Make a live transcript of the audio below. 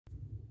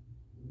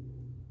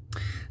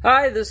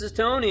Hi, this is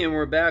Tony, and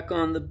we're back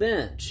on the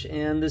bench.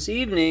 And this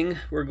evening,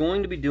 we're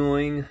going to be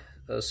doing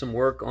some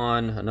work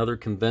on another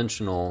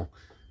conventional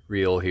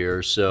reel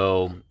here.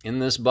 So, in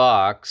this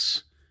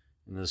box,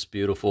 in this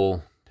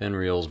beautiful Penn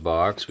reels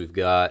box, we've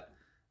got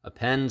a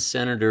Penn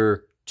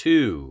Senator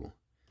II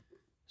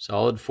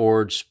solid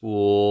forged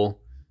spool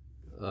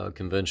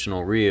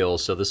conventional reel.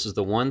 So this is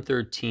the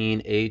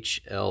 113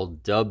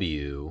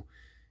 HLW.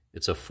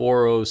 It's a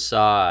 4.0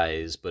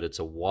 size, but it's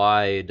a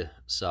wide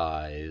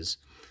size.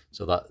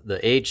 So the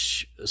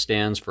H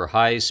stands for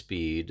high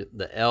speed.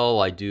 The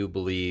L, I do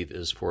believe,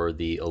 is for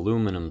the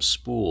aluminum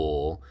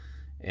spool,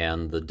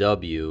 and the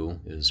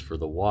W is for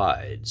the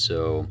wide.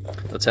 So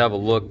let's have a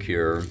look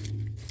here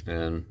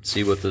and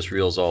see what this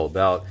reel is all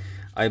about.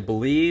 I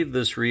believe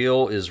this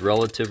reel is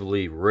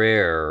relatively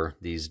rare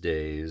these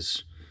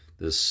days,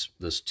 this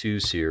 2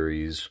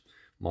 series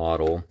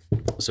model.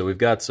 So we've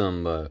got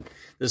some,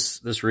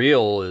 this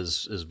reel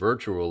is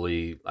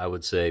virtually, I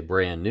would say,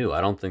 brand new.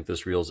 I don't think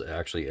this reel's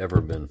actually ever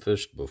been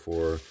fished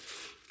before.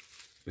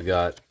 We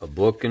got a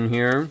book in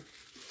here.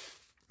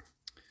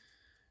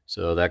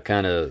 So that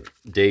kind of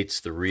dates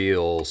the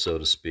reel, so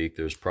to speak.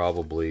 There's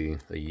probably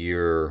a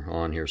year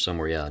on here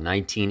somewhere. Yeah,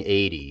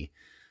 1980.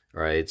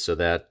 Right, so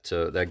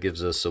that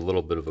gives us a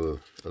little bit of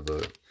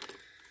a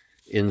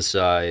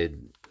inside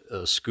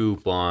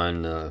scoop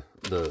on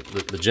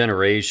the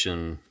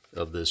generation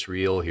of this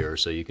reel here.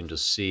 So you can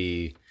just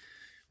see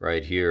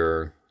right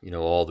here, you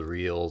know, all the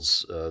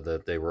reels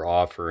that they were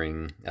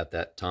offering at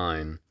that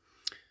time.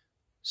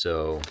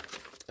 So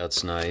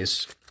that's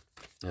nice.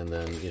 And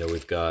then, you know,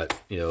 we've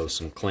got, you know,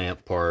 some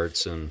clamp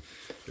parts, and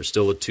there's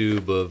still a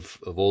tube of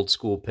old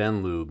school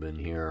Penn lube in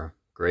here.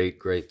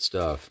 Great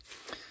stuff.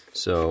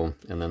 So,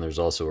 and then there's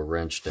also a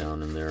wrench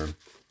down in there.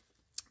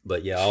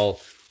 But yeah, I'll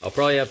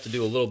probably have to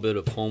do a little bit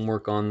of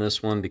homework on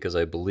this one, because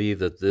I believe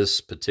that this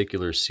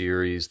particular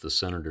series, the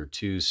Senator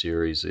II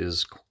series,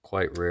 is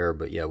quite rare.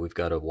 But yeah, we've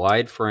got a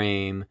wide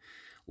frame,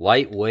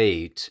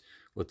 lightweight,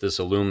 with this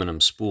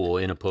aluminum spool,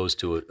 in opposed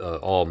to an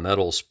all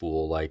metal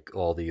spool like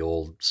all the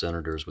old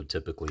Senators would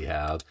typically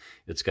have.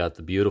 It's got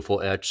the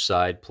beautiful etched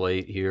side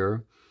plate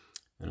here,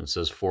 and it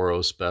says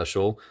 4.0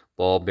 Special.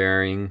 Ball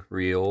bearing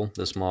reel,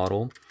 this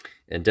model.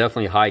 And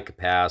definitely high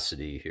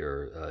capacity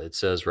here. It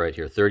says right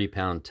here,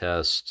 30-pound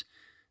test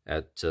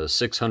at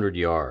 600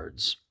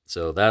 yards.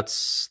 So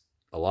that's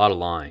a lot of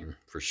line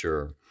for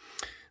sure.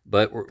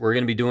 But we're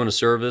going to be doing a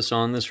service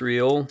on this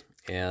reel,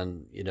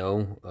 and you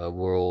know,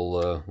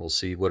 we'll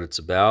see what it's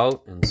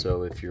about. And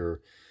so if you're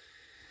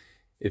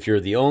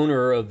the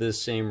owner of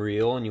this same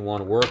reel and you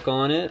want to work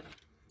on it,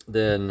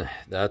 then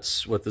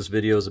that's what this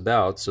video is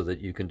about, so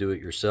that you can do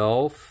it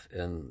yourself.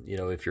 And you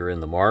know, if you're in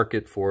the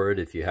market for it,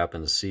 if you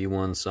happen to see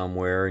one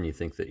somewhere and you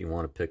think that you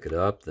want to pick it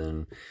up,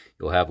 then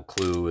you'll have a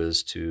clue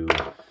as to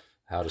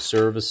how to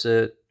service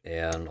it,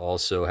 and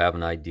also have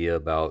an idea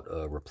about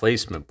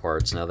replacement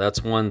parts. Now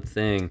that's one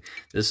thing.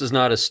 This is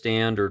not a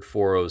standard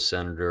 4.0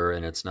 Senator,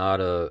 and it's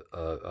not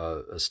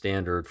a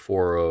standard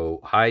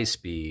 4.0 high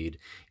speed.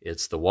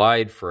 It's the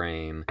wide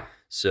frame.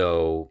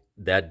 So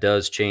that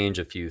does change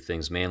a few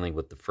things, mainly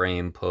with the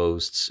frame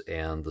posts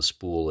and the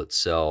spool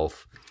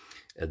itself,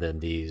 and then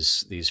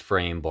these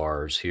frame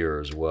bars here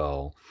as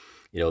well.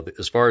 You know,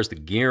 as far as the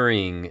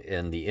gearing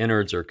and the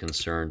innards are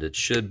concerned, it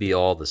should be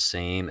all the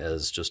same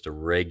as just a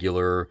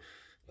regular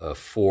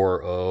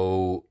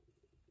 4.0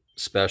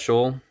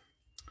 Special.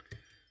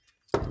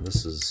 And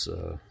this is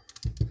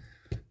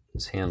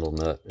this handle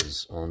nut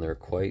is on there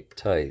quite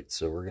tight,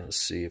 so we're going to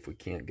see if we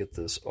can't get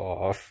this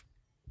off.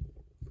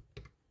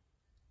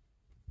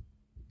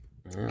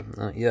 Yeah,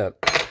 not yet.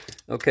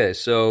 Okay,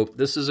 so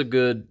this is a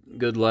good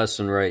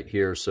lesson right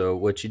here. So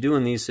what you do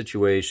in these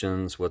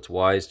situations, what's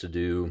wise to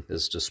do,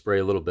 is to spray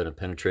a little bit of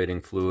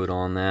penetrating fluid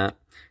on that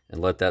and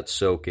let that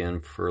soak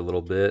in for a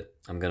little bit.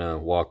 I'm going to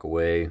walk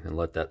away and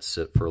let that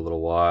sit for a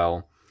little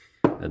while,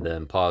 and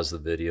then pause the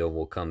video.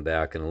 We'll come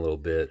back in a little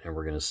bit, and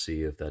we're going to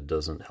see if that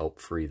doesn't help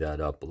free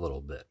that up a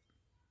little bit.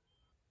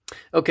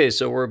 Okay,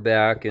 so we're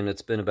back, and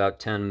it's been about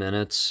 10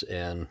 minutes,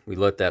 and we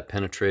let that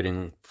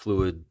penetrating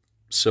fluid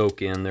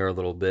soak in there a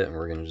little bit, and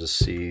we're going to just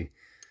see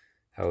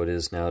how it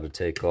is now to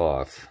take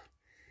off.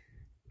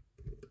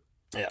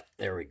 Yeah,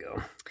 there we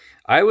go.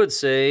 I would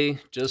say,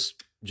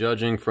 just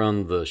judging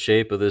from the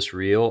shape of this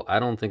reel, I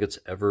don't think it's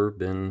ever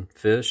been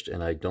fished,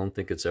 and I don't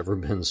think it's ever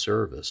been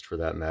serviced for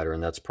that matter,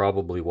 and that's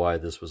probably why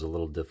this was a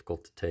little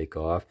difficult to take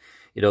off.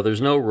 You know,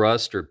 there's no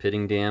rust or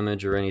pitting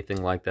damage or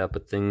anything like that,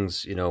 but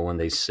things, you know, when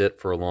they sit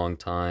for a long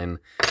time,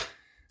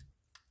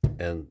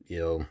 and, you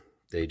know,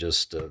 they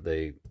just,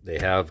 they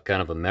have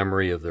kind of a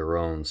memory of their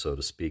own, so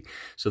to speak.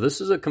 So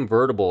this is a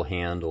convertible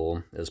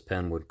handle, as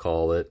Penn would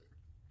call it.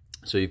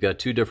 So you've got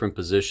 2 different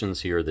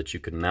positions here that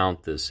you can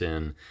mount this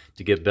in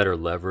to get better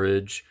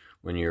leverage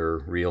when you're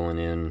reeling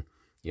in,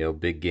 you know,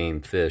 big game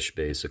fish,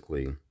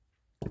 basically.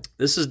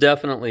 This is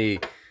definitely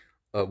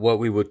what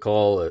we would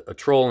call a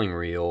trolling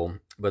reel,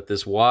 but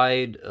this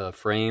wide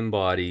frame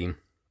body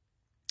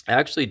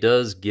actually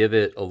does give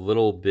it a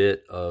little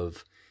bit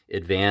of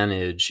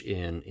advantage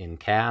in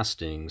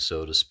casting,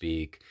 so to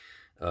speak.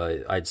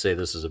 I'd say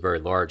this is a very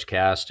large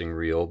casting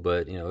reel,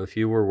 but you know, if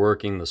you were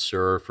working the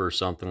surf or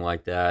something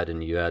like that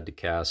and you had to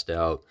cast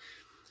out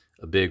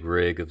a big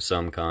rig of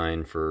some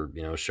kind for,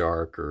 you know,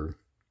 shark or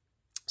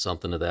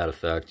something to that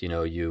effect, you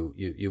know,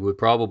 you would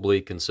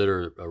probably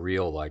consider a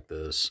reel like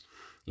this,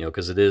 you know,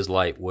 because it is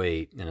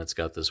lightweight and it's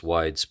got this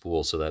wide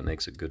spool, so that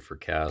makes it good for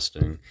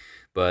casting.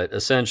 But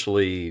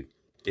essentially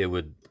it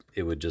would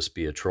just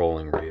be a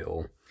trolling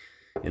reel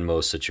in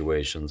most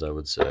situations, I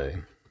would say.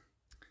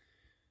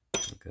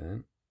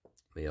 Okay.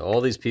 But yeah,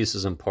 all these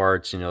pieces and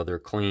parts, you know, they're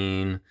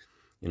clean,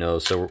 you know,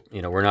 so,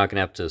 you know, we're not going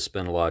to have to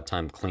spend a lot of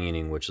time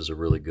cleaning, which is a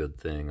really good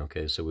thing.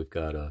 Okay, so we've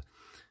got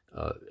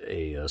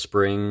a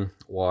spring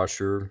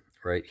washer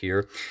right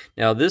here.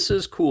 Now, this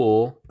is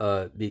cool,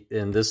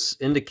 and this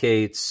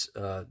indicates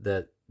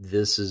that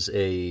this is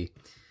a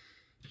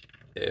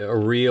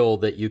reel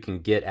that you can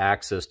get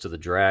access to the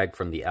drag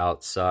from the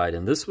outside.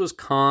 And this was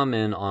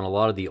common on a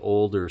lot of the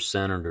older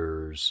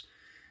Senators,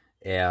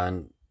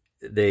 and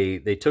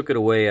they took it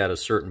away at a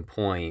certain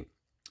point,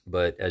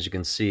 but as you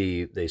can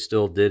see, they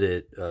still did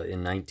it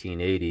in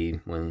 1980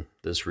 when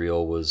this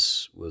reel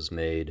was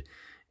made.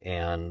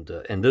 And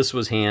this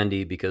was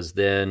handy because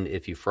then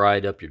if you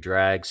fried up your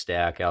drag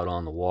stack out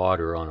on the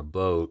water on a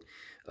boat,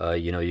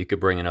 you know, you could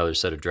bring another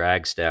set of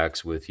drag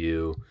stacks with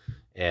you,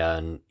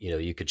 and you know,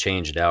 you could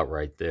change it out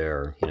right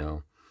there, you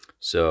know.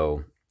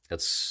 So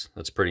that's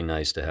pretty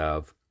nice to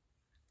have.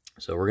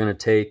 So we're going to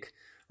take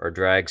our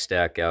drag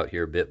stack out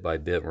here bit by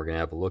bit, and we're going to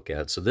have a look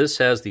at it. So this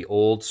has the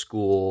old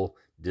school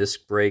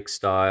disc brake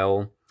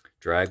style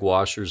drag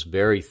washers,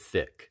 very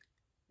thick.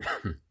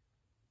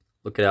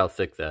 Look at how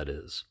thick that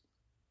is.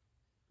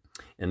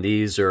 And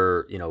these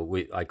are, you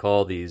know, I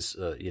call these,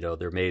 you know,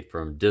 they're made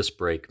from disc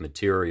brake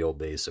material,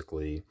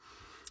 basically.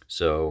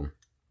 So,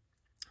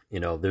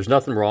 you know, there's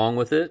nothing wrong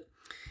with it.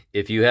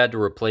 If you had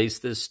to replace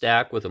this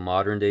stack with a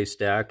modern day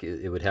stack,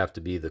 it would have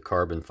to be the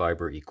carbon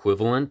fiber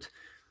equivalent.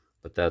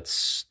 But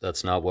that's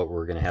not what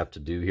we're going to have to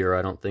do here,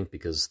 I don't think,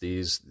 because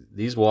these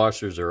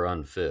washers are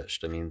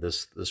unfished. I mean,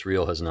 this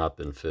reel has not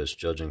been fished,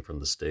 judging from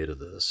the state of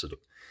this.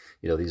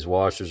 You know, these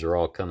washers are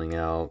all coming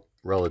out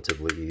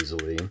relatively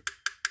easily.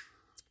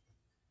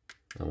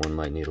 And one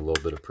might need a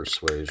little bit of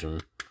persuasion.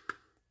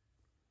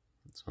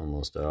 It's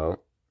almost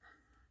out.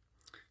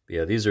 But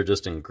yeah, these are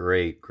just in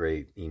great,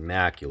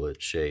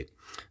 immaculate shape.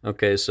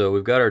 Okay, so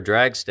we've got our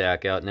drag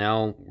stack out.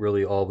 Now,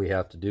 really all we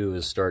have to do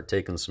is start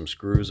taking some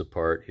screws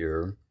apart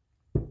here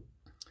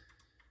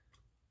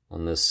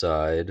on this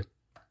side.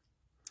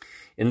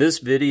 In this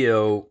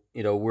video,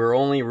 you know, we're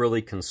only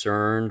really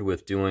concerned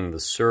with doing the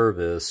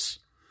service.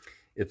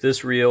 If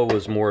this reel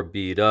was more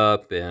beat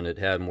up and it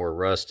had more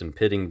rust and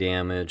pitting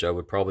damage, I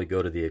would probably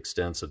go to the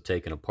extent of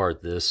taking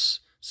apart this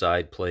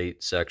side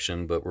plate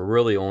section, but we're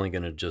really only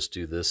going to just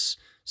do this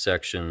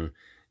section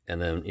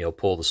and then, you know,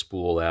 pull the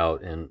spool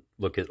out and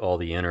look at all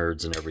the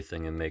innards and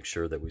everything and make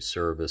sure that we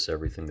service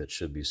everything that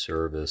should be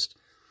serviced.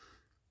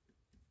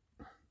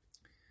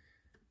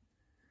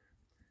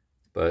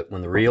 But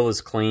when the reel is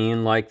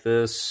clean like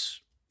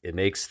this, it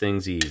makes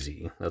things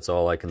easy. That's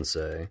all I can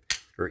say,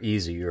 or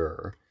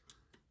easier.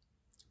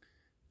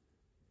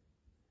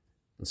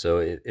 And so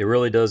it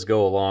really does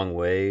go a long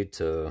way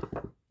to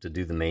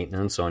do the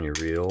maintenance on your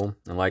reel.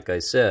 And like I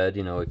said,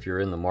 you know, if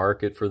you're in the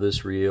market for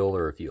this reel,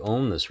 or if you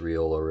own this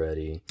reel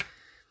already,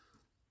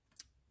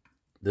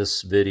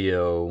 this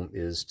video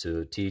is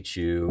to teach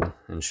you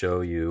and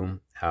show you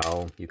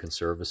how you can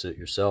service it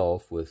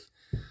yourself with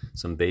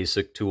some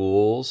basic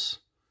tools,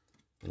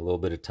 a little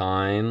bit of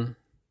time,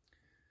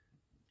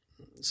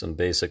 some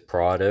basic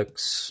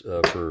products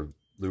for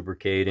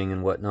lubricating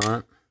and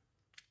whatnot.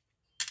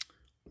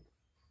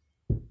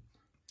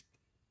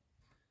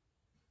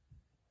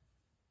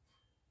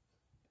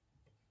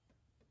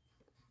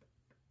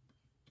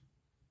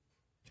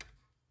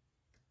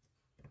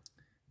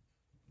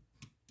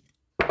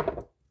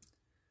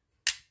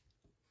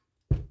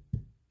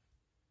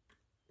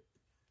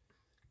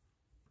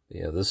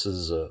 Yeah, this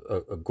is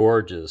a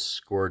gorgeous,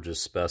 gorgeous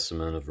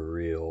specimen of a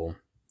reel.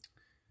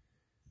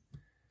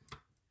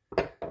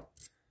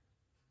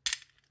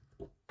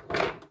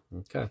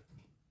 Okay.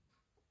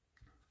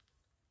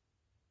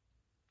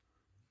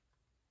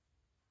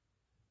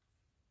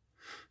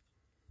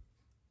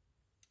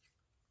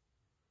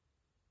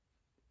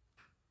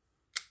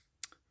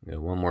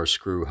 Got one more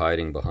screw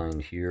hiding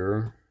behind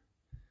here.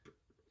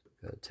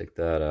 Gotta take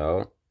that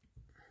out.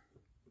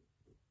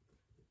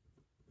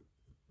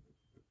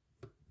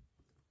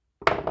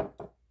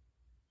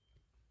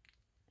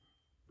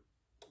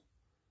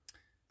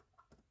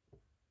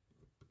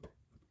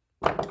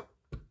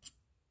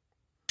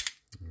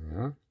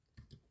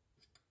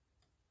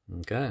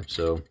 Okay,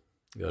 so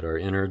we got our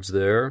innards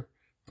there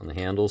on the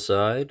handle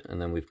side,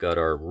 and then we've got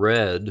our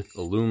red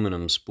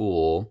aluminum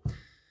spool,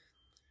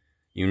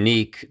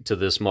 unique to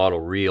this model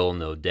reel,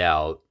 no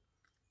doubt.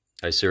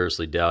 I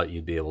seriously doubt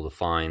you'd be able to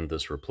find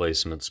this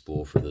replacement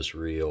spool for this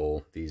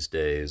reel these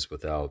days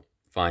without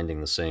finding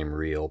the same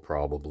reel,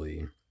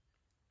 probably.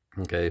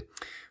 Okay,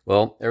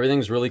 well,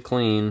 everything's really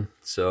clean,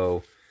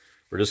 so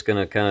we're just going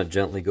to kind of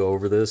gently go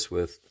over this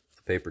with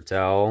a paper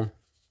towel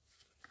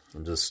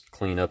and just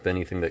clean up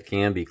anything that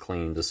can be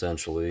cleaned,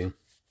 essentially.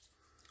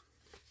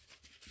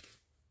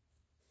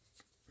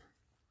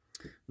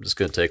 I'm just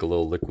going to take a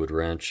little liquid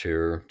wrench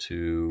here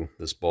to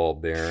this ball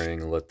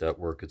bearing and let that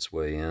work its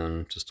way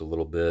in just a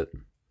little bit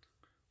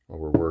while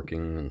we're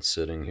working and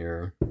sitting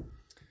here.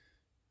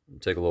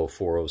 Take a little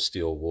 4/0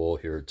 steel wool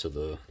here to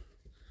the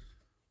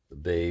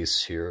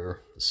base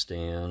here, the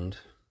stand.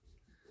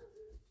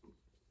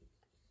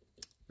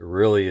 There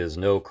really is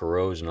no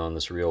corrosion on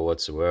this reel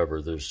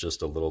whatsoever. There's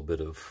just a little bit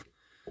of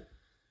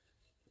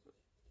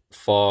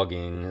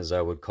fogging, as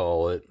I would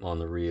call it, on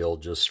the reel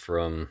just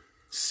from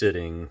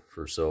sitting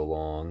for so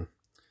long,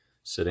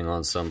 sitting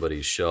on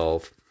somebody's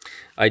shelf.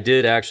 I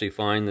did actually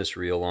find this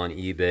reel on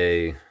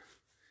eBay,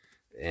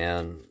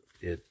 and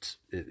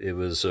it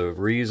was a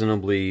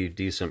reasonably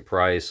decent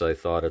price, I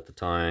thought, at the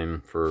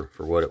time for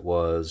what it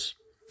was.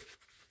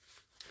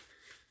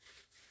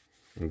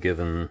 And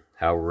given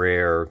how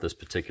rare this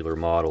particular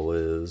model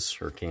is,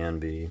 or can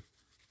be.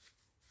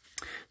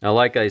 Now,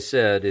 like I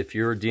said, if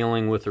you're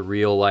dealing with a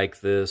reel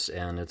like this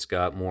and it's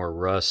got more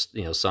rust,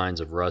 signs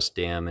of rust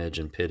damage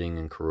and pitting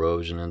and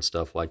corrosion and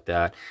stuff like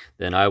that,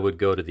 then I would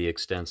go to the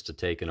extents to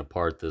taking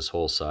apart this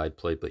whole side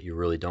plate, but you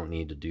really don't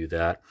need to do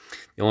that.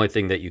 The only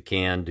thing that you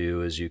can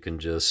do is you can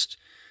just,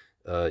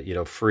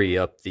 free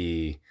up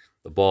the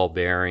ball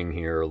bearing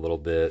here a little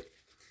bit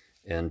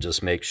and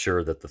just make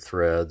sure that the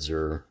threads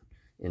are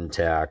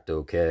intact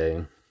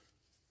okay.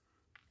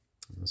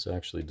 This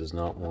actually does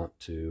not want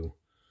to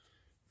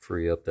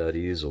free up that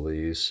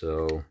easily,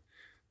 so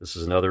this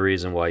is another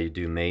reason why you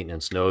do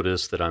maintenance.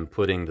 Notice that I'm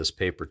putting this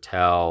paper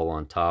towel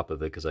on top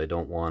of it because I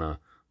don't want to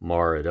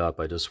mar it up.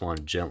 I just want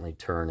to gently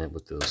turn it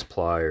with those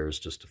pliers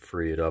just to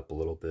free it up a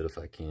little bit if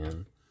I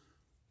can.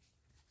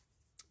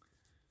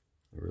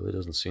 It really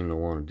doesn't seem to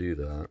want to do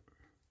that.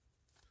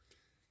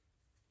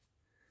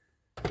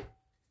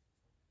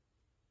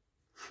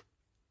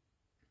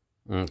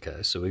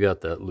 Okay, so we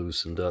got that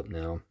loosened up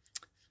now.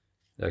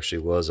 It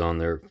actually was on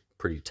there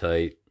pretty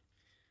tight.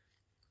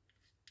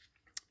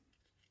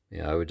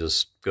 Yeah, I would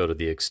just go to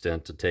the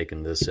extent of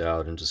taking this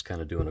out and just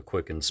kind of doing a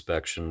quick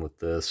inspection with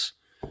this.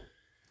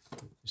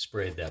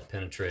 Sprayed that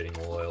penetrating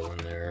oil in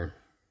there.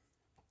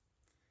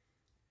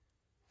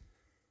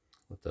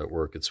 Let that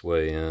work its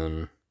way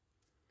in.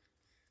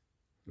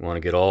 You want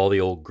to get all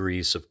the old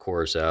grease, of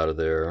course, out of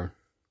there.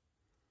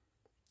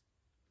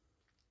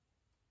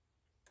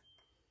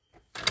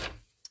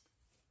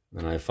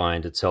 And I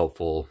find it's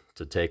helpful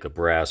to take a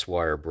brass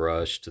wire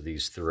brush to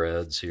these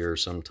threads here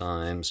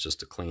sometimes, just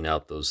to clean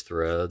out those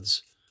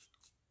threads.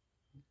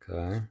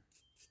 Okay.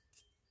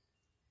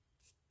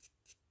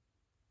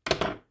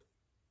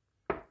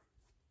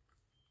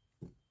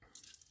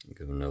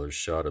 Give another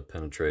shot of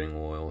penetrating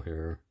oil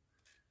here.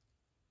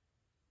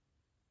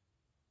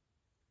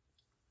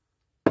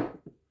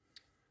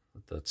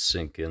 Let that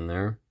sink in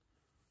there.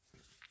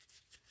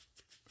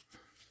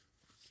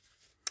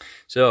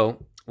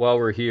 So, while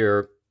we're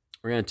here,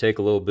 we're going to take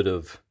a little bit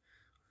of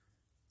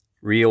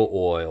reel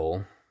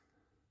oil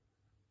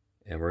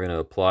and we're going to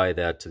apply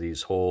that to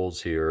these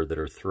holes here that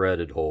are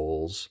threaded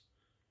holes,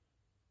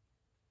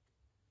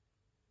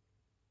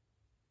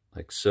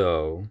 like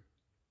so,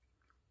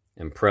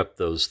 and prep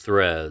those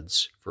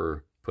threads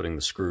for putting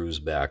the screws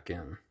back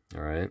in.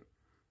 All right.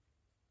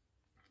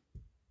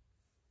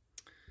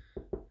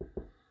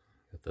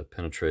 Got that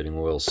penetrating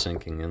oil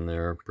sinking in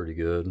there pretty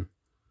good.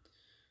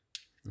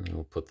 And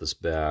we'll put this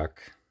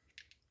back.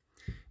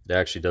 It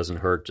actually doesn't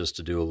hurt just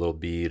to do a little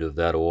bead of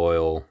that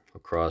oil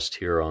across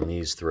here on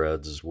these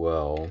threads as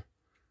well.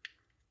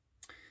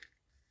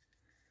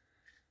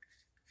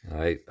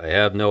 I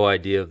have no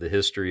idea of the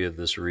history of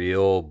this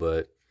reel,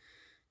 but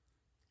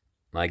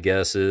my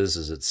guess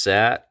is it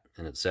sat,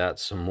 and it sat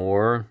some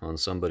more on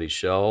somebody's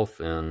shelf,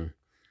 and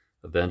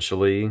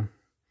eventually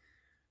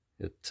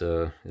it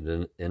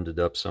ended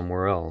up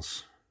somewhere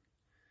else.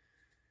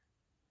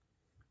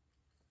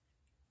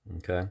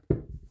 Okay.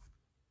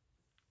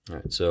 All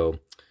right, so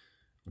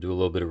do a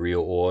little bit of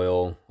reel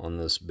oil on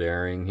this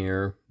bearing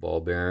here, ball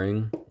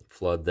bearing,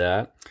 flood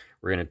that.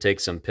 We're going to take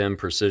some Penn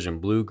Precision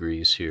blue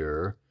grease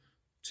here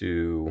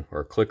to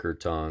our clicker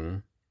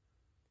tongue.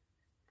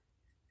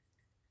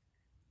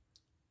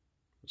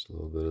 Just a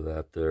little bit of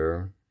that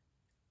there.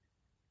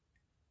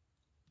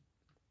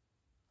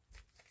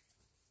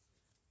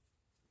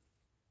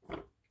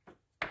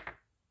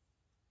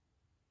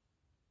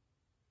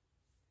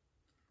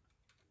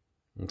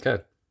 Okay.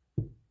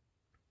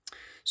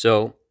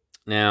 So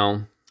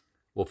now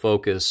we'll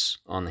focus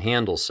on the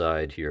handle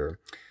side here.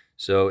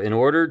 So in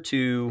order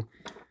to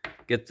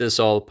get this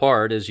all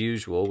apart, as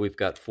usual, we've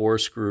got 4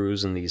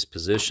 screws in these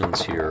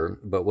positions here.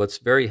 But what's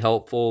very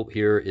helpful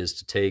here is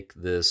to take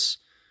this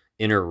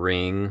inner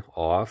ring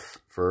off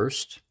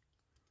first.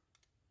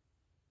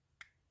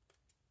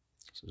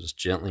 So just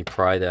gently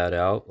pry that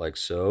out like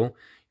so.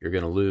 You're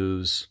going to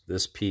lose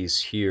this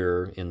piece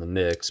here in the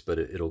mix, but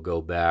it'll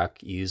go back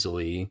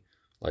easily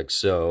like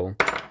so.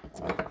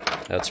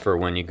 That's for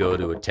when you go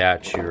to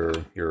attach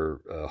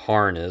your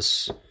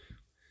harness,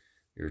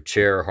 your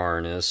chair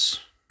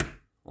harness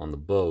on the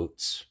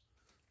boats,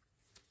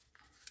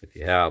 if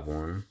you have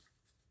one.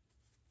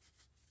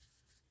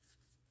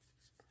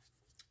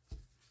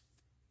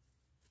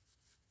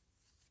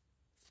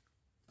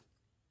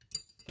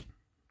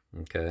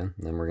 Okay, and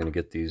then we're going to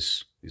get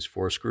these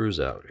 4 screws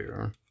out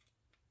here.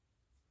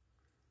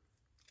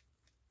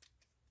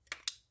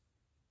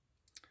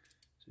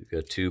 So you've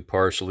got 2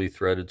 partially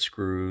threaded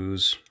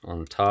screws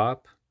on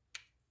top.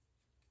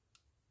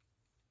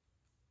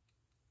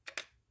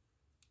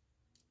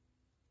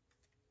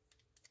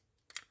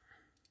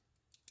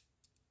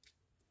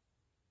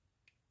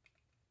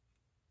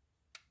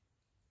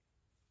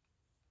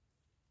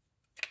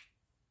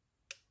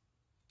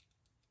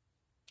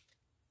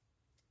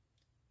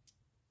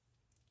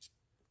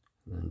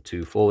 And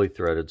 2 fully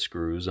threaded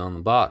screws on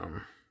the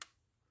bottom.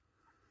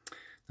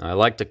 Now, I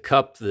like to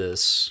cup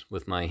this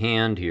with my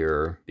hand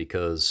here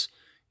because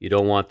you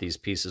don't want these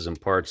pieces and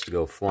parts to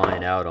go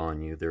flying out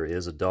on you. There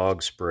is a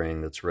dog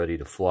spring that's ready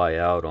to fly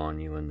out on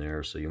you in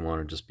there, so you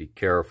want to just be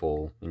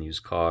careful and use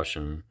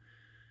caution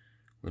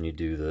when you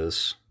do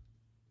this.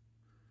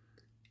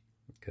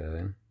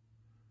 Okay.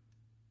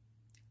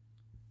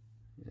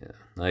 Yeah,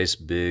 nice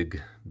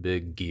big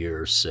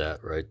gear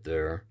set right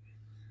there.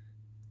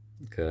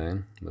 Okay,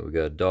 but we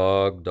got a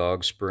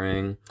dog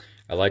spring.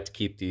 I like to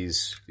keep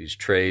these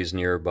trays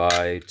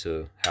nearby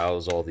to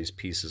house all these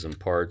pieces and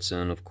parts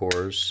in, of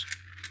course.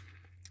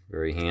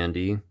 Very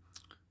handy.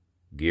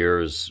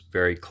 Gear is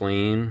very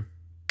clean.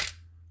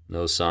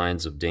 No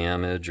signs of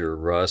damage or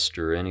rust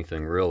or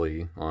anything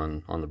really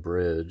on the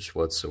bridge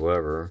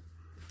whatsoever.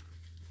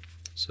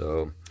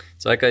 So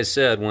it's like I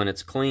said, when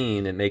it's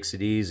clean, it makes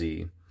it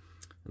easy.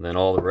 And then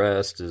all the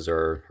rest is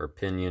our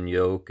pinion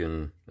yoke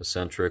and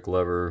eccentric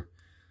lever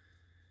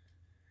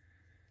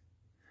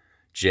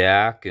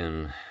jack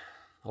and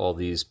all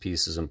these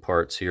pieces and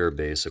parts here,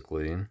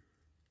 basically. I'll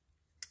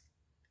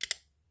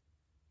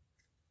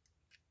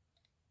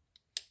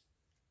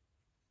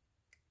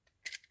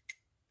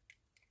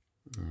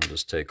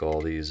just take all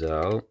these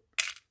out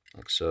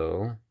like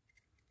so.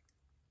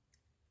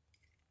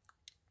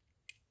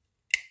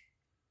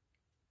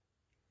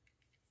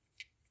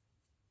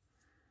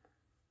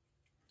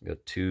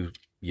 Got 2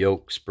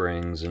 yoke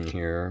springs in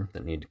here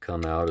that need to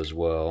come out as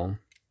well.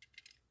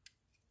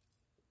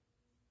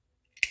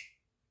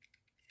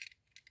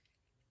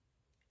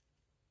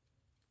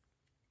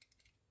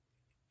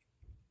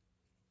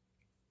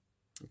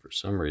 For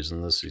some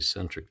reason, this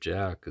eccentric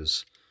jack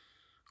is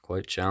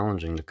quite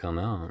challenging to come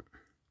out.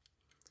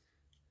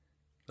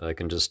 I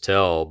can just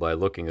tell by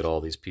looking at all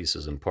these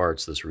pieces and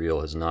parts, this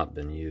reel has not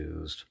been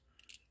used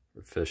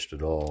or fished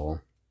at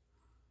all.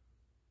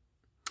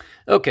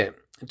 Okay,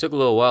 it took a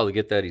little while to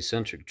get that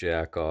eccentric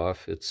jack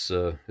off. It's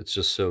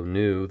just so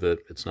new that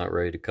it's not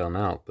ready to come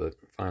out, but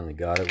finally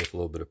got it with a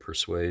little bit of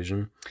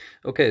persuasion.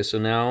 Okay, so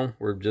now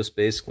we're just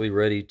basically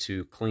ready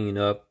to clean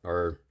up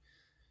our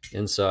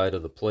inside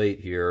of the plate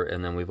here,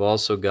 and then we've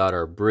also got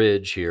our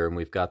bridge here, and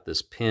we've got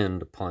this pin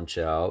to punch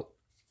out,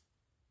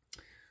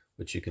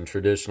 which you can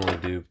traditionally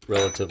do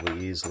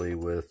relatively easily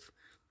with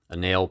a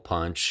nail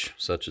punch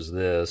such as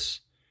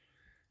this.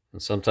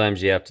 And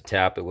sometimes you have to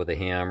tap it with a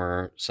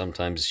hammer.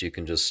 Sometimes you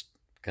can just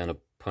kind of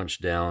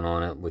punch down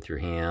on it with your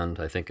hand.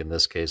 I think in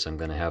this case I'm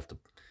going to have to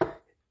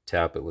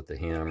tap it with the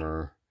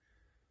hammer.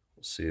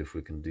 We'll see if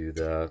we can do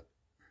that.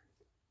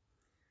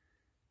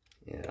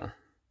 Yeah,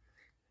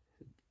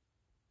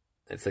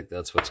 I think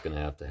that's what's going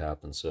to have to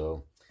happen.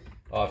 So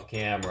off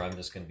camera, I'm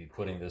just going to be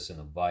putting this in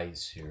a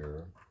vise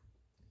here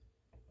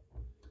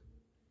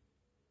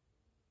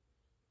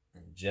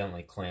and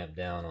gently clamp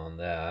down on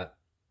that,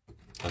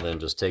 and then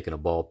just taking a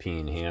ball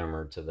peen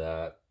hammer to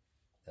that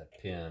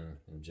pin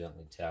and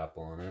gently tap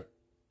on it.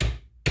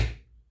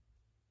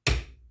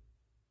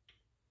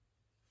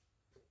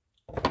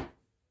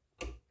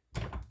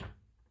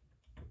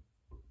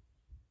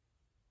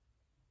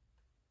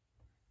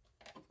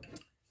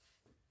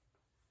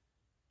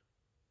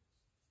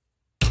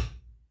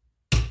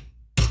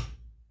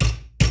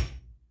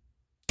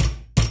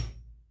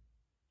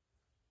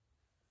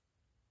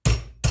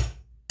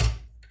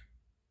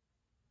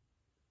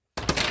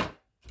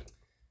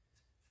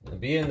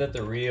 Being that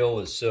the reel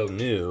is so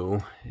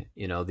new,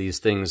 you know, these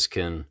things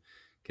can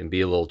be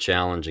a little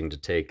challenging to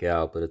take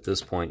out, but at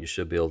this point you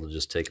should be able to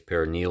just take a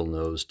pair of needle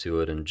nose to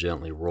it and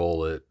gently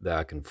roll it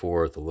back and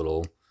forth a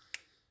little.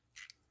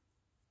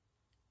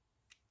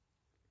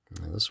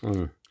 Now this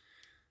one's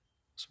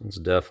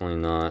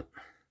definitely not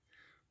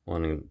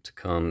wanting to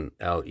come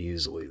out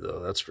easily though,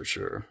 that's for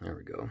sure. There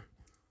we go.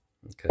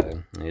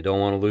 Okay, now you don't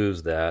want to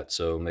lose that,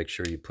 so make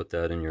sure you put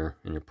that in your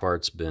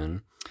parts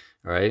bin.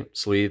 All right,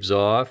 sleeves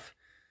off.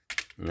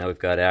 Now we've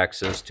got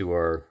access to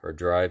our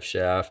drive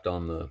shaft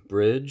on the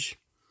bridge.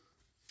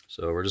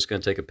 So we're just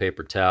going to take a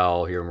paper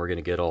towel here and we're going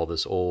to get all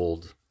this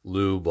old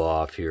lube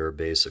off here,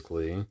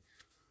 basically.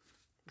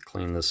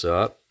 Clean this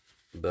up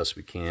the best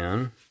we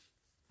can.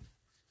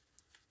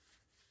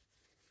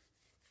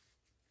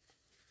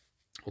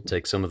 We'll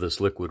take some of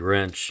this liquid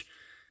wrench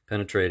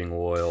penetrating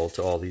oil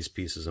to all these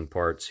pieces and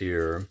parts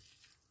here.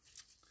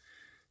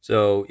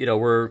 So, you know,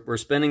 we're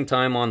spending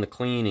time on the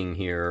cleaning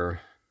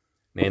here,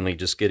 mainly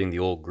just getting the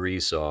old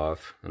grease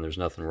off, and there's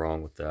nothing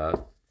wrong with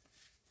that.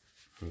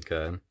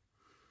 Okay. And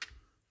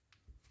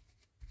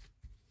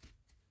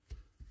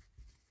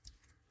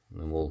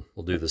then we'll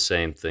do the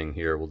same thing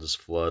here. We'll just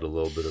flood a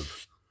little bit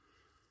of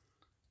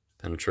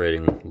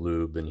penetrating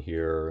lube in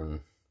here,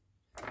 and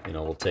you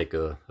know, we'll take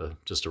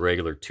just a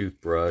regular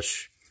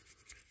toothbrush,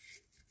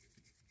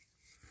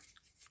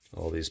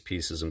 all these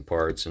pieces and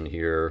parts in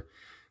here.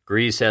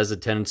 Grease has a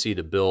tendency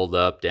to build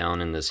up down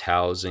in this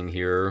housing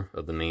here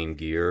of the main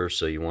gear,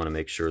 so you want to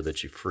make sure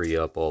that you free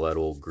up all that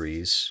old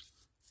grease.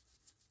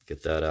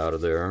 Get that out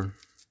of there.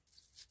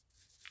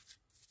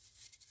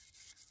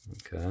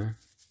 Okay.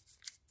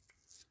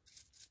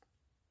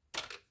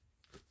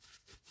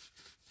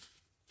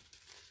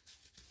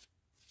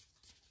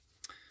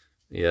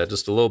 Yeah,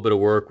 just a little bit of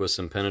work with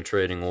some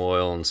penetrating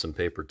oil and some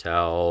paper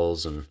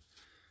towels and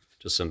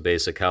just some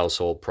basic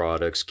household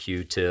products,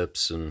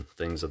 Q-tips and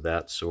things of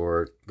that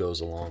sort goes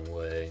a long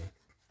way.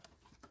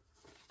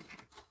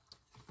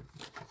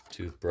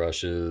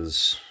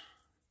 Toothbrushes,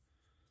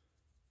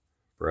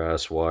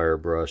 brass wire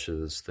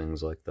brushes,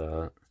 things like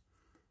that.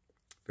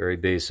 Very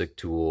basic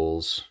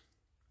tools.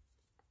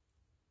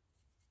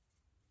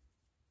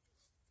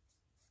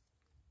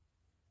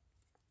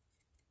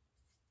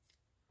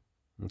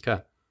 Okay,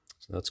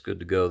 so that's good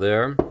to go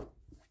there.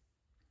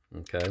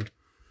 Okay.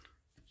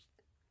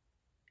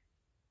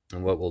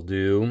 And what we'll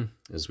do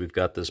is we've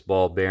got this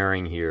ball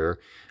bearing here.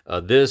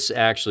 This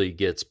actually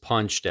gets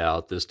punched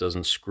out. This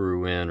doesn't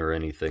screw in or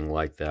anything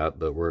like that,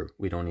 but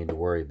we don't need to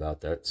worry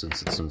about that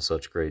since it's in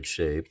such great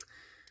shape.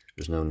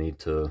 There's no need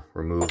to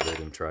remove it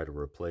and try to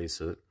replace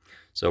it.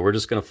 So we're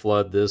just going to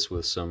flood this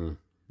with some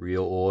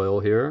real oil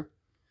here.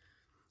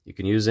 You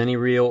can use any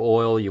real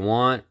oil you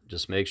want.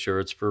 Just make sure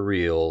it's for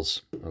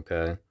reals,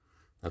 okay?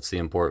 That's the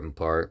important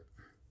part.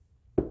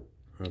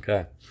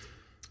 Okay.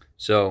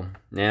 So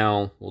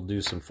now we'll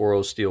do some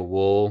 4-0 steel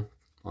wool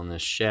on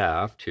this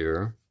shaft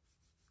here,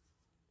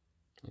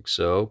 like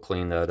so.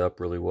 Clean that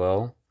up really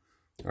well.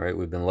 All right,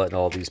 we've been letting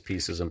all these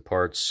pieces and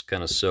parts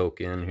kind of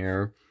soak in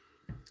here.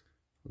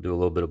 We'll do a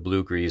little bit of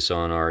blue grease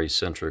on our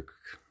eccentric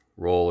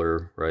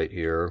roller right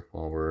here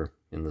while we're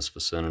in this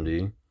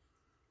vicinity.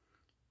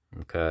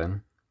 Okay.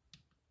 And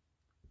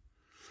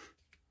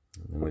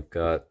then we've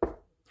got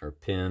our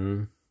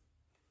pin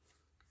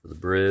for the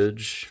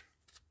bridge.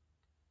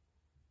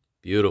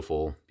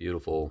 Beautiful,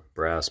 beautiful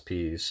brass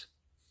piece.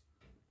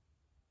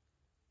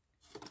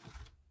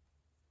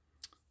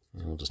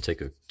 And we'll just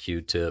take a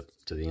Q-tip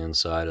to the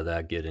inside of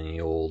that, get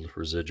any old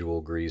residual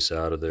grease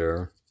out of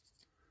there.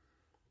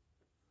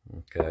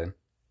 Okay.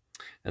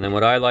 And then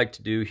what I like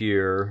to do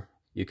here,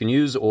 you can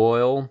use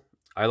oil.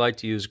 I like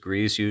to use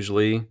grease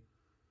usually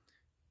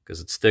because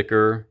it's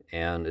thicker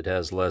and it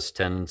has less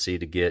tendency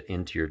to get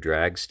into your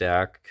drag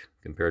stack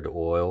compared to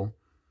oil.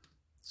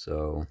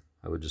 So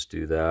I would just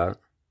do that.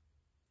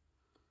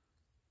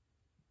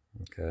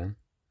 Okay, and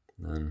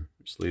then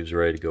sleeves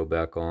ready to go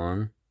back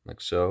on,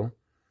 like so.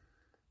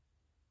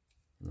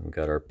 And we've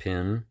got our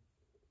pin.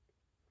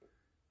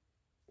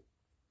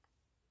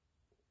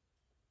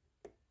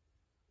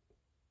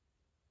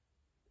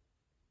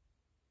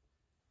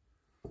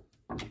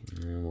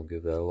 And we'll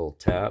give that a little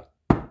tap.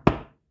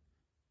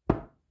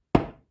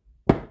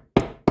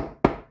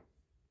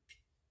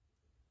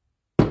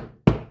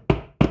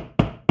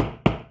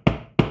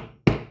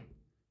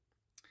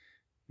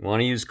 You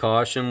want to use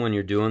caution when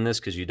you're doing this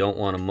because you don't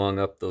want to mung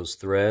up those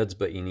threads,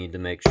 but you need to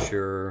make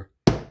sure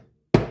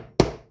that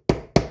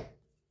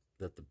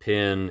the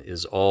pin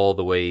is all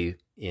the way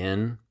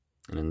in.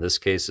 And in this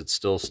case, it's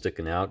still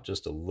sticking out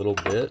just a little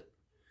bit.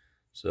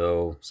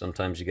 So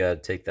sometimes you got to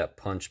take that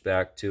punch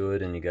back to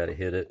it and you got to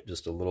hit it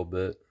just a little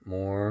bit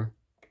more.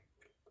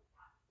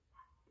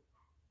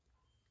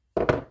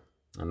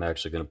 I'm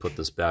actually going to put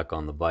this back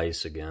on the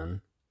vise again.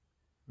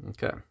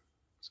 Okay,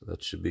 so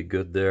that should be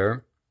good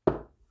there.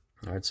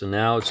 All right, so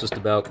now it's just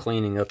about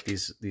cleaning up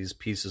these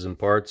pieces and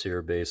parts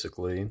here,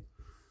 basically.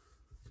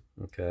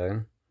 Okay.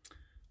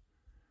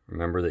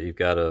 Remember that you've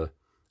got a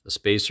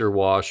spacer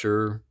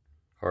washer,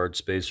 hard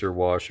spacer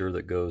washer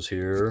that goes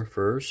here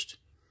first.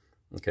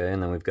 Okay,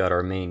 and then we've got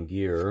our main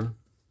gear.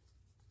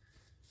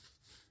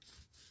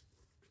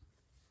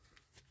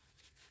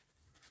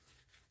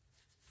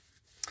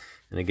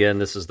 And again,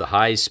 this is the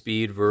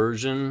high-speed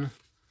version.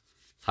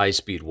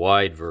 High-speed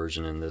wide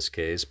version in this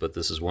case, but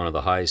this is one of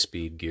the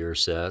high-speed gear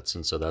sets,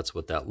 and so that's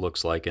what that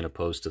looks like in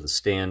opposed to the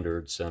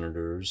standard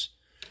Senators,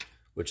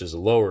 which is a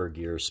lower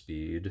gear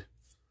speed,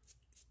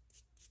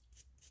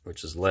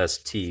 which is less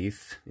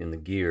teeth in the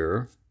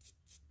gear.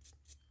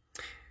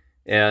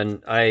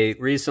 And I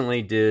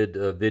recently did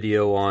a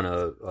video on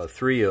a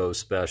 3-0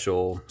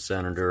 Special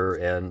Senator,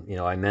 and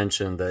I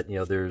mentioned that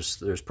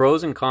there's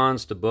pros and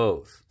cons to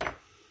both.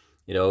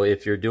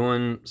 If you're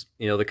doing,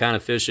 the kind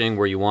of fishing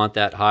where you want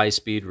that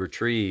high-speed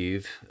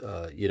retrieve,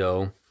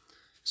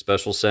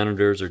 Special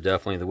Senators are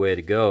definitely the way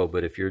to go.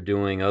 But if you're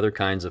doing other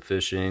kinds of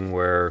fishing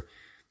where,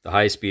 the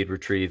high-speed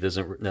retrieve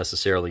isn't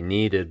necessarily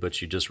needed,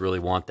 but you just really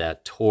want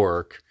that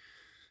torque,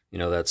 you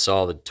know, that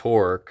solid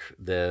torque,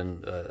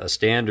 then a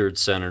standard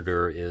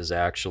Senator is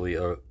actually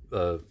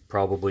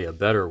probably a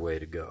better way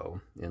to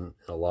go in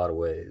a lot of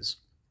ways.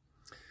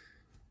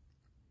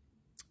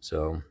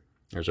 So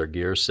there's our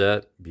gear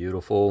set.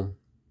 Beautiful.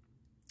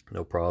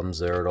 No problems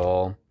there at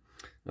all.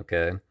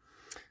 Okay.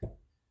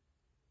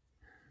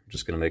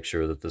 Just going to make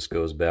sure that this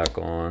goes back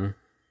on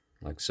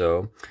like so.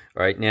 All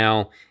right,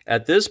 now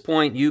at this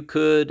point you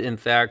could in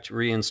fact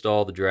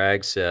reinstall the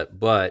drag set,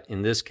 but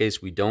in this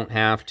case we don't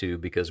have to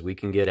because we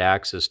can get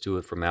access to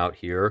it from out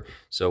here.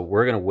 So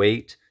we're going to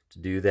wait to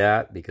do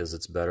that because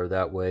it's better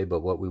that way.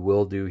 But what we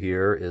will do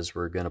here is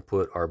we're going to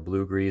put our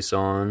blue grease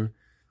on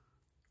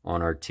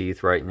our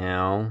teeth right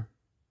now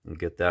and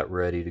get that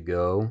ready to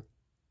go.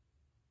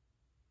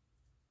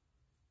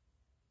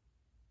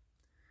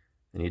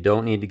 And you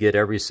don't need to get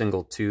every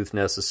single tooth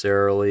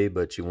necessarily,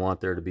 but you want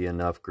there to be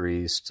enough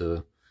grease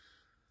to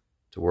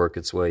work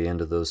its way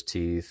into those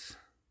teeth.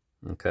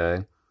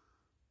 Okay.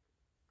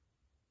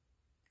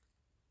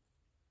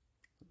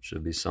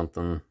 Should be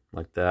something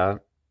like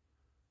that.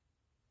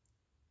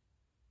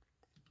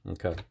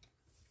 Okay.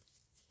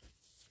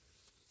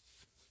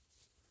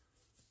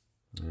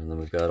 And then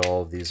we've got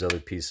all of these other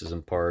pieces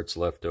and parts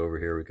left over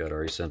here. We've got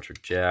our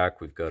eccentric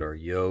jack. We've got our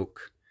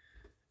yoke,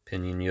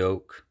 pinion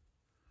yoke.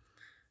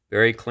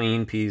 Very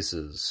clean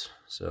pieces,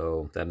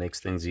 so that makes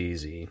things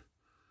easy.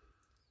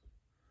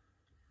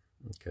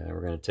 Okay, we're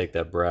going to take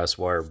that brass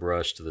wire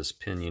brush to this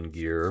pinion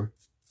gear.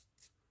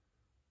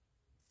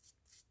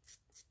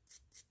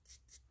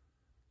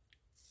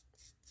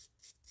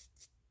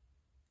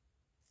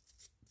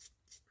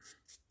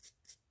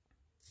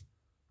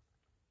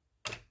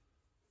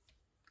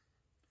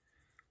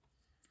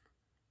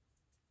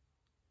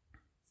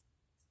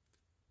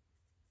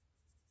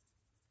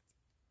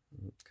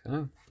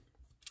 Okay.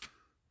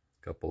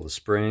 Couple of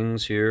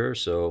springs here,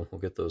 so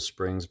we'll get those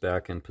springs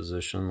back in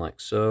position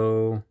like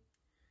so.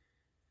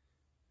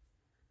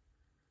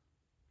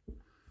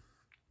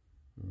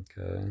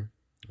 Okay,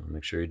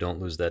 make sure you don't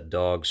lose that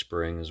dog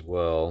spring as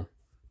well.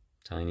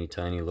 Tiny,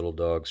 tiny little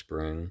dog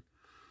spring.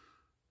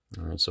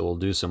 All right, so we'll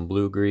do some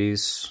blue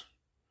grease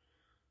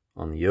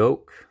on the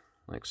yoke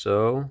like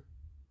so.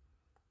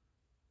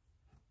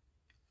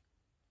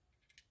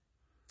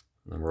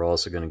 And then we're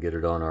also going to get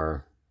it on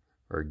our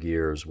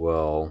gear as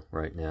well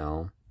right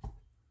now.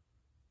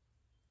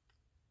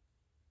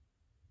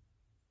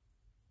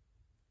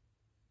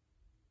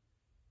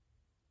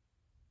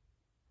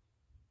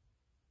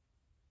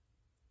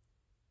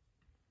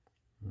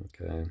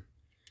 Okay,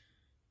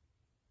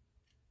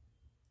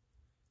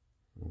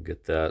 we'll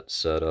get that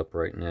set up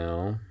right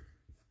now.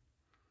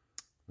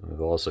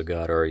 We've also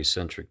got our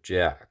eccentric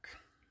jack.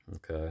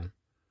 Okay,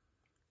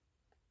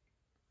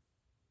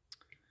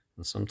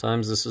 and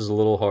sometimes this is a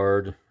little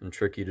hard and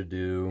tricky to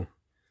do.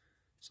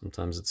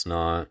 Sometimes it's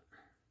not.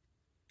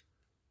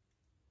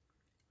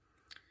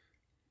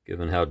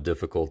 Given how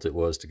difficult it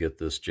was to get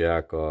this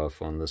jack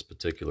off on this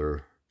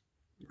particular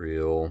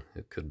reel,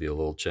 it could be a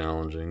little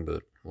challenging,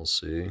 but we'll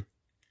see.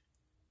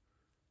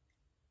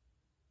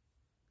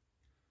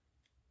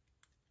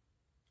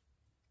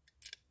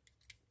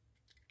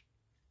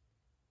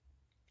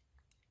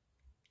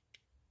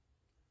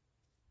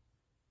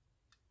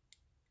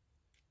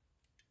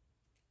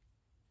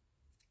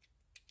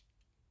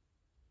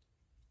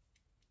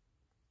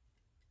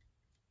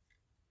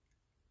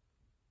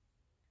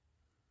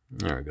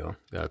 There we go.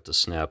 Got it to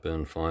snap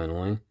in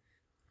finally.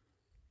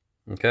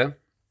 Okay.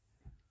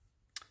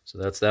 So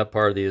that's that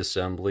part of the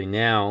assembly.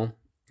 Now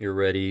you're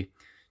ready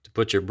to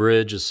put your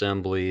bridge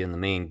assembly and the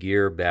main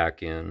gear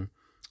back in.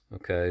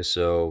 Okay,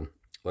 so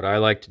what I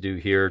like to do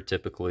here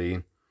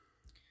typically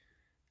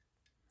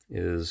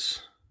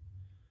is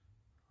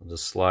I'll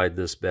just slide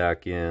this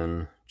back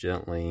in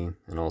gently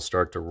and I'll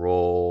start to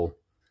roll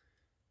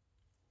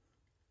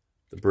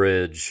the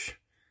bridge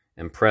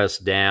and press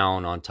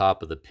down on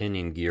top of the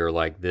pinion gear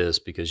like this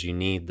because you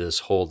need this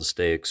hole to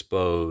stay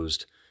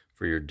exposed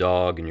for your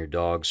dog and your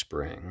dog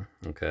spring.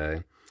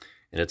 Okay,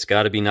 and it's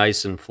got to be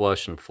nice and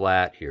flush and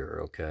flat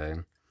here. Okay,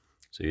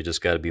 so you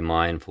just got to be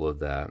mindful of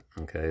that.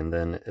 Okay, and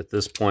then at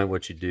this point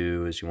what you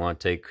do is you want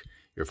to take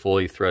your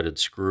fully threaded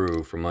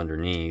screw from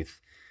underneath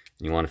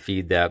and you want to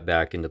feed that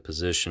back into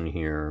position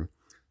here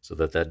so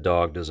that that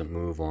dog doesn't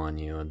move on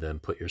you, and then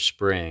put your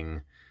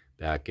spring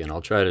back in. I'll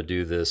try to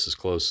do this as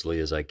closely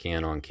as I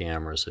can on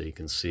camera so you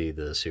can see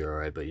this here, all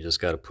right? But you just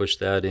got to push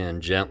that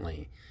in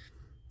gently,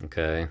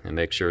 okay? And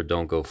make sure it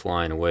don't go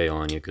flying away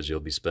on you because you'll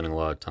be spending a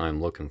lot of time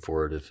looking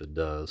for it if it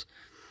does.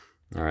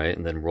 All right,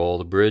 and then roll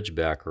the bridge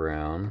back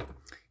around.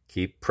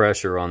 Keep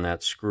pressure on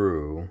that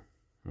screw,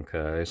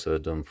 okay, so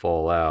it doesn't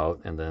fall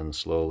out, and then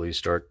slowly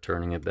start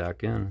turning it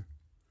back in.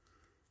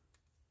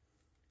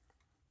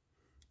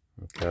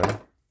 Okay.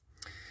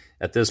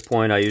 At this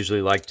point, I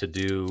usually like to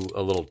do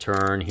a little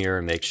turn here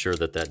and make sure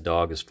that that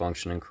dog is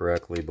functioning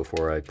correctly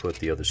before I put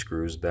the other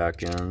screws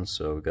back in.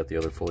 So we've got the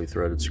other fully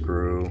threaded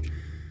screw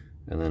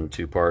and then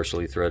two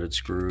partially threaded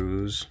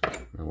screws.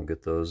 And we'll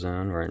get those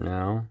in right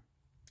now.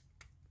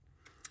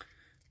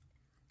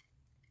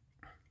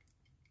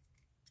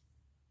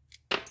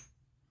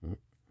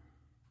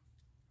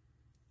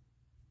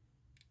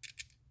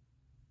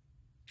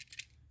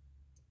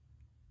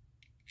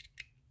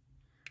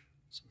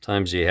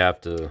 Sometimes you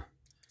have to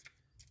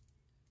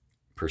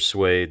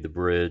persuade the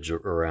bridge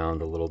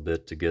around a little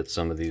bit to get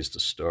some of these to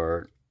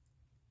start.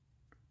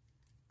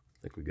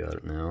 I think we got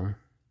it now.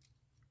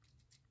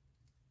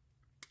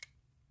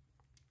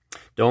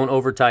 Don't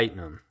over tighten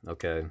them,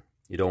 okay?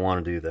 You don't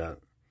want to do that.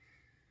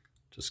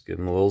 Just give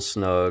them a little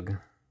snug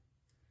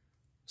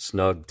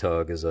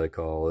tug as I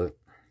call it.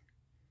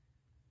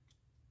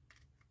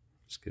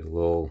 Just get a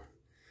little,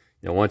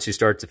 once you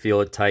start to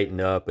feel it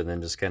tighten up, and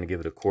then just kind of give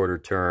it a quarter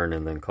turn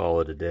and then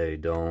call it a day.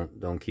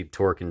 Don't keep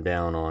torquing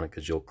down on it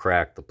because you'll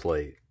crack the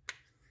plate.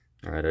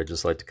 All right, I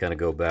just like to kind of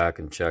go back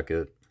and check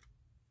it.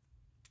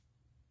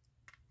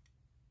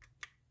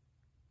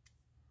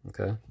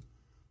 Okay.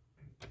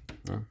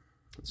 Well,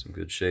 that's in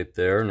good shape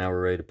there. Now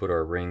we're ready to put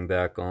our ring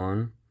back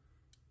on.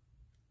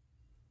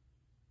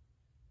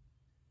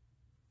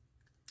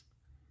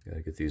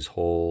 Gotta get these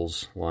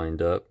holes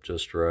lined up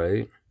just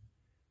right.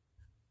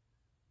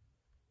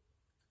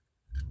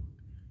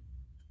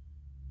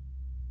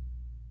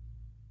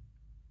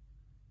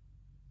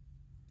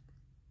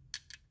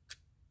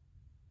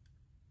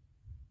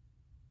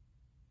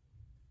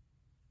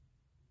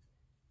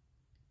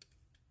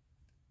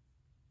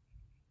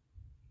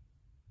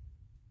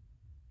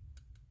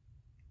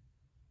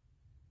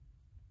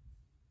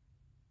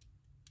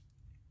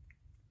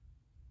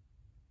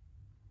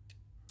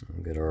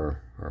 Get our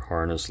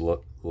harness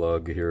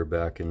lug here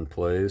back in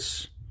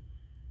place.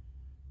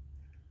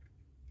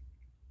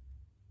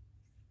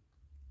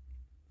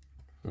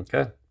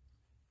 Okay,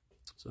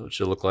 so it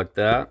should look like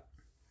that.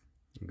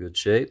 In good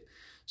shape.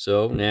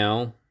 So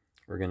now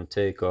we're going to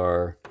take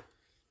our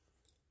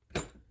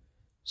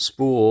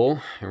spool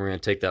and we're going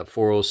to take that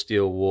 4/0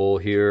 steel wool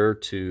here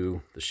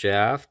to the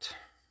shaft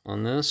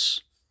on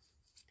this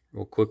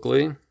real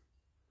quickly.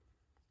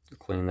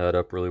 Clean that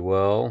up really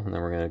well, and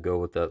then we're going to go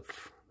with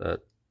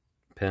that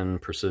Penn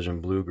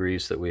Precision blue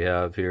grease that we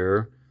have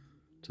here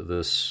to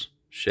this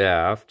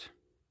shaft.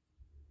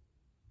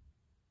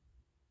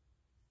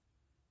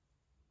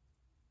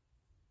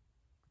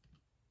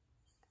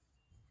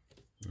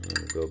 And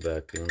we'll go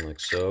back in like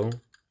so.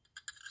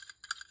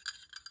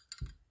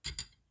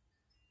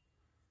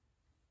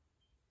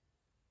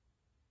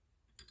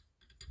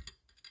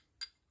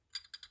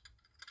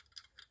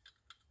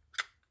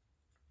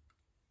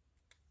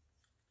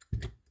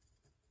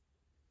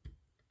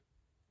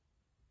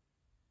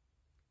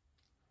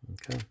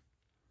 Okay.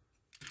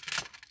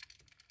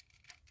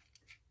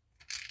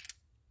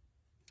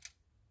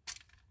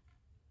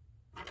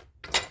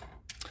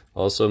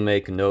 Also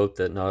make note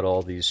that not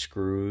all these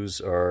screws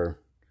are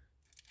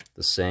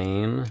the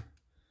same.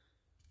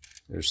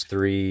 There's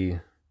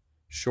 3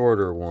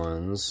 shorter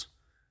ones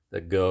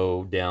that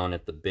go down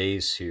at the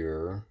base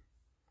here.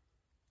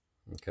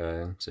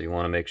 Okay, so you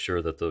want to make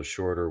sure that those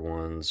shorter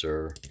ones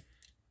are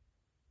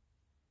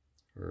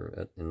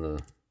in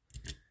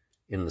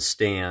the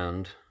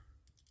stand.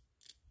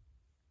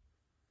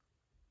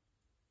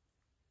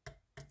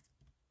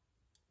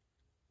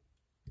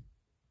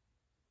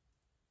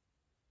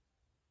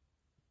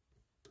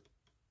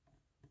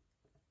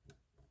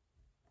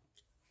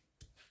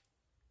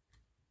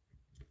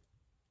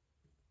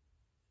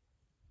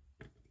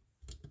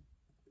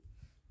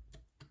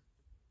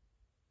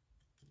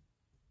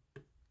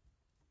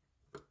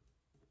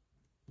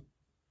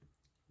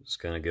 Just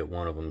kind of get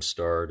one of them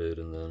started,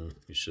 and then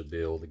you should be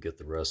able to get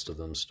the rest of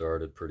them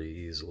started pretty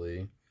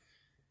easily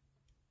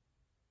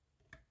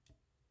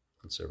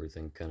once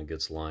everything kind of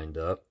gets lined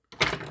up.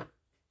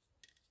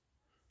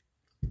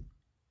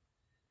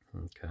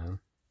 Okay.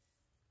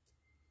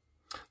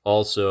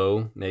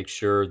 Also, make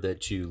sure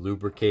that you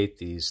lubricate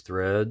these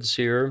threads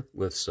here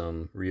with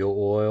some real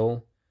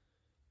oil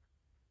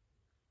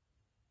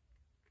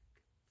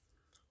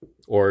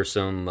or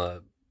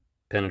some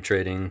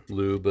penetrating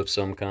lube of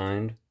some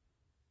kind.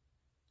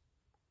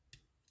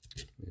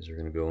 These are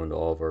going to go into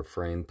all of our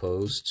frame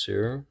posts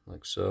here,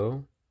 like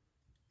so.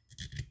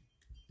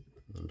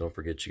 And don't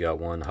forget you got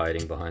one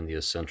hiding behind the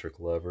eccentric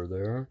lever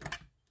there.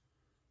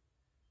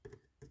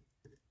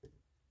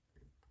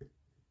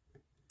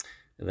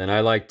 And then I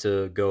like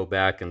to go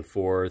back and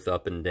forth,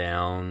 up and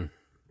down,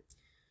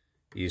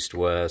 east,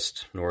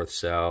 west, north,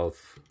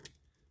 south,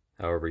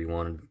 however you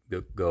want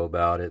to go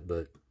about it.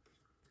 But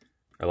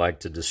I like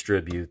to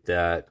distribute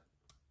that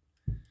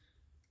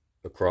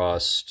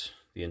across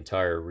the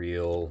entire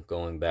reel,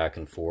 going back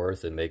and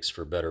forth. It makes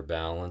for better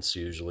balance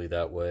usually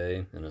that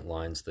way, and it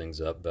lines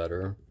things up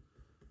better.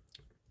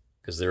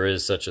 Because there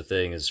is such a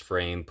thing as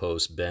frame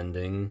post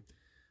bending,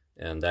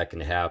 and that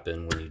can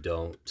happen when you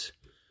don't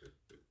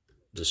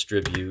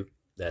distribute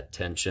that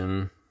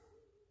tension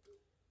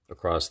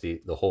across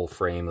the whole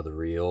frame of the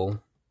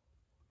reel.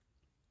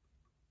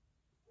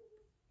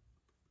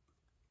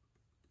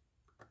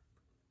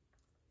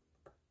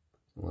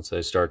 Once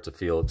I start to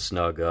feel it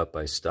snug up,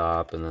 I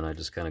stop, and then I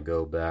just kind of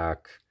go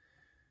back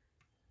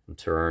and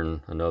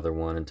turn another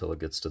one until it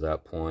gets to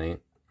that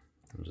point,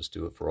 and just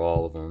do it for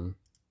all of them.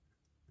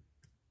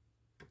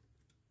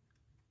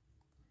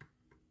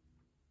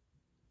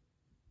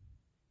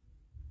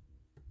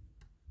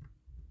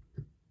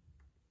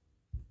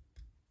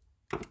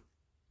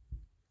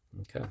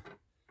 Okay.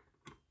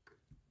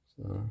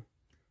 So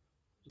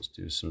just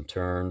do some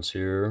turns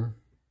here.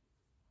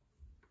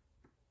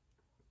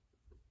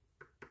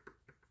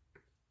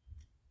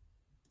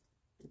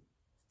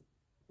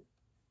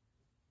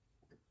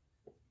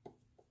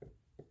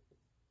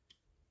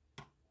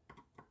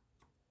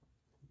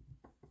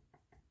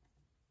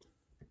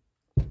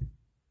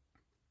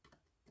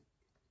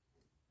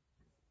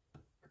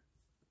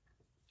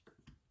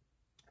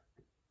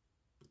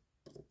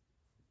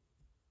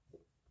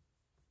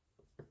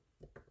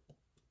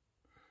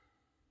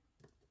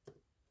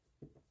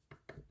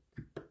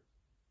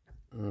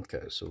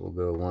 Okay, so we'll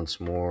go once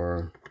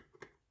more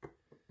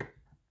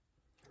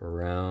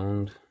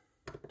around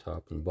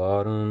top and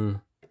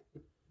bottom.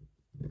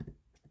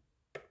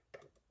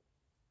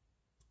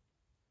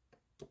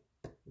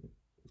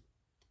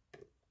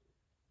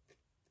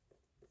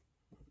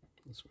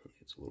 This one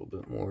needs a little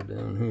bit more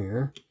down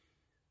here.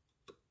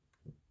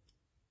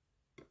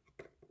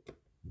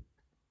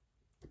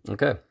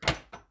 Okay,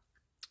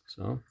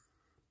 so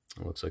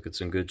it looks like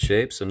it's in good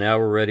shape. So now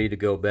we're ready to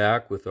go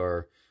back with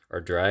our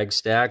drag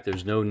stack.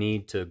 There's no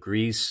need to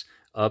grease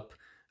up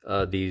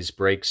these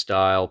brake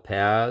style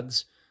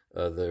pads.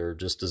 They're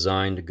just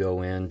designed to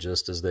go in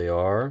just as they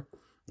are.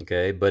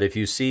 Okay, but if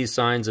you see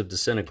signs of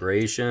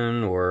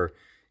disintegration, or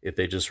if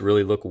they just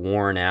really look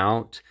worn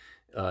out,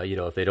 you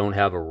know, if they don't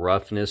have a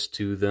roughness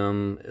to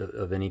them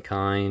of any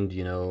kind,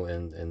 you know,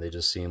 and they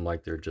just seem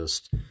like they're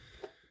just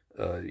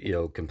you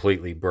know,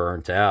 completely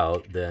burnt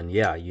out, then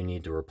yeah, you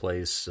need to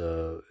replace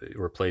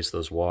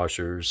those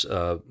washers,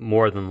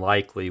 more than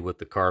likely with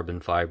the carbon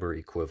fiber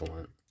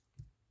equivalent.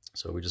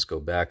 So we just go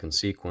back in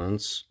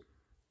sequence.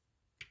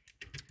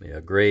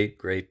 Yeah, great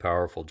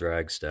powerful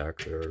drag stack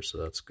there, so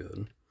that's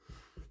good.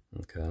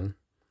 Okay.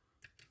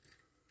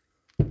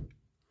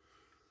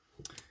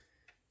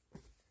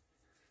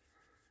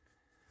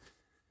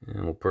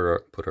 And we'll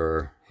put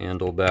our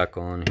handle back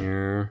on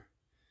here.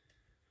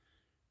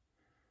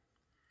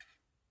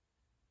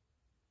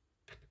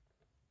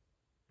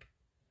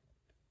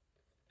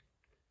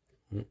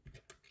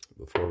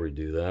 Before we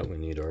do that, we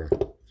need our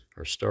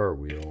star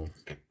wheel.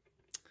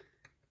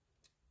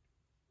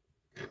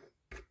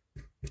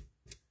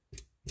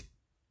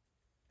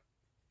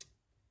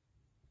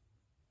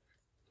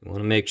 You want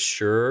to make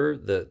sure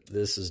that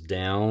this is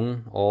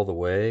down all the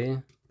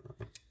way.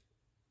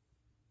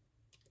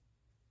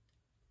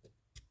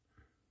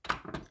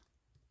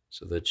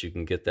 So that you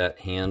can get that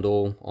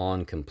handle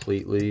on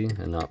completely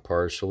and not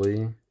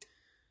partially.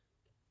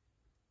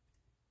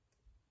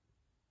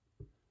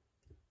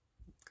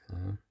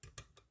 Okay.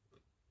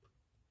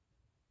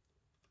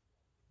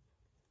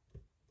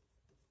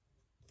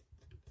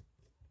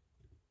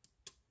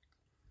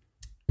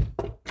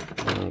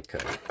 Okay,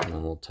 and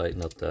then we'll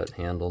tighten up that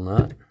handle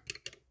nut.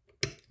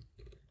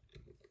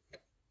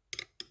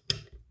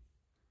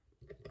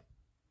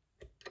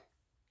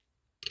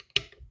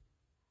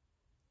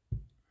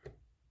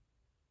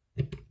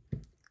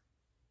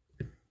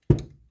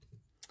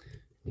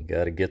 You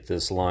got to get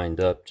this lined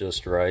up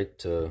just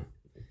right in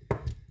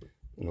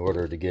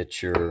order to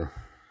get your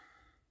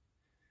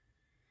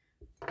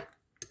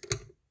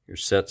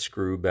set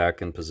screw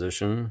back in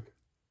position.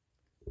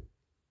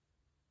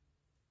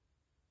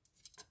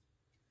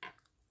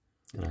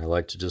 And I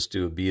like to just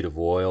do a bead of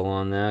oil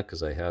on that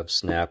because I have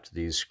snapped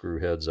these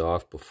screw heads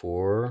off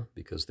before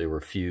because they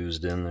were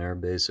fused in there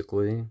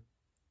basically.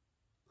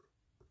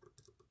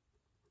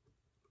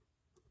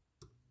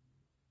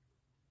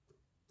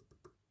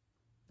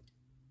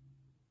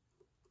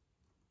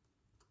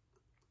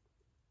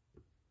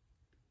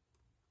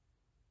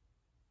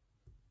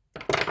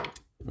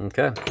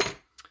 Okay,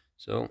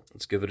 so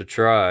let's give it a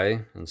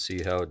try and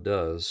see how it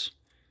does.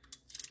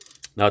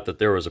 Not that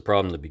there was a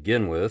problem to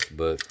begin with,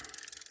 but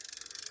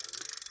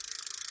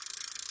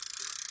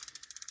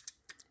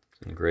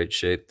it's in great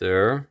shape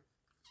there.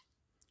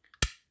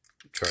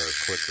 Try our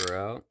clicker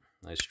out.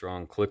 Nice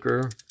strong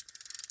clicker.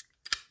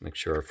 Make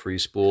sure our free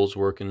spool's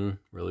working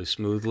really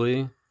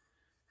smoothly.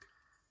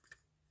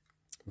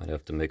 Might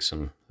have to make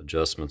some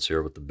adjustments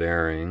here with the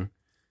bearing.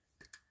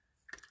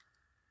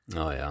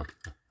 Oh yeah,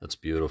 that's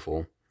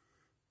beautiful.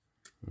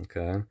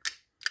 Okay.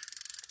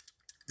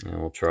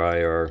 And we'll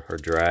try our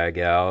drag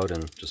out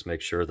and just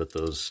make sure that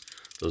those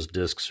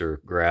discs are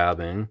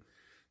grabbing.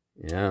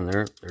 Yeah, and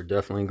they're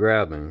definitely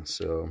grabbing.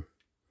 So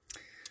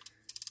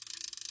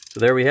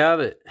there we have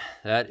it.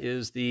 That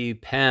is the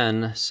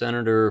Penn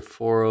Senator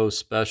 40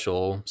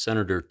 Special,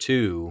 Senator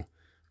II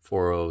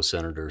 40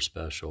 Senator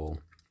Special.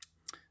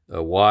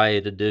 A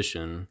wide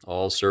edition,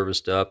 all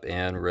serviced up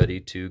and ready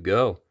to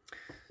go.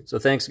 So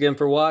thanks again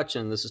for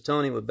watching. This is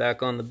Tony with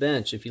Back on the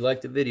Bench. If you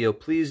liked the video,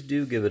 please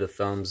do give it a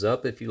thumbs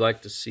up. If you'd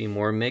like to see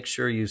more, make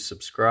sure you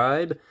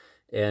subscribe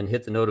and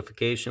hit the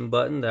notification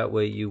button. That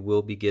way you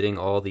will be getting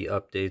all the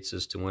updates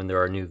as to when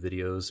there are new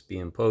videos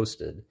being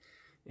posted.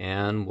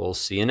 And we'll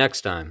see you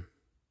next time.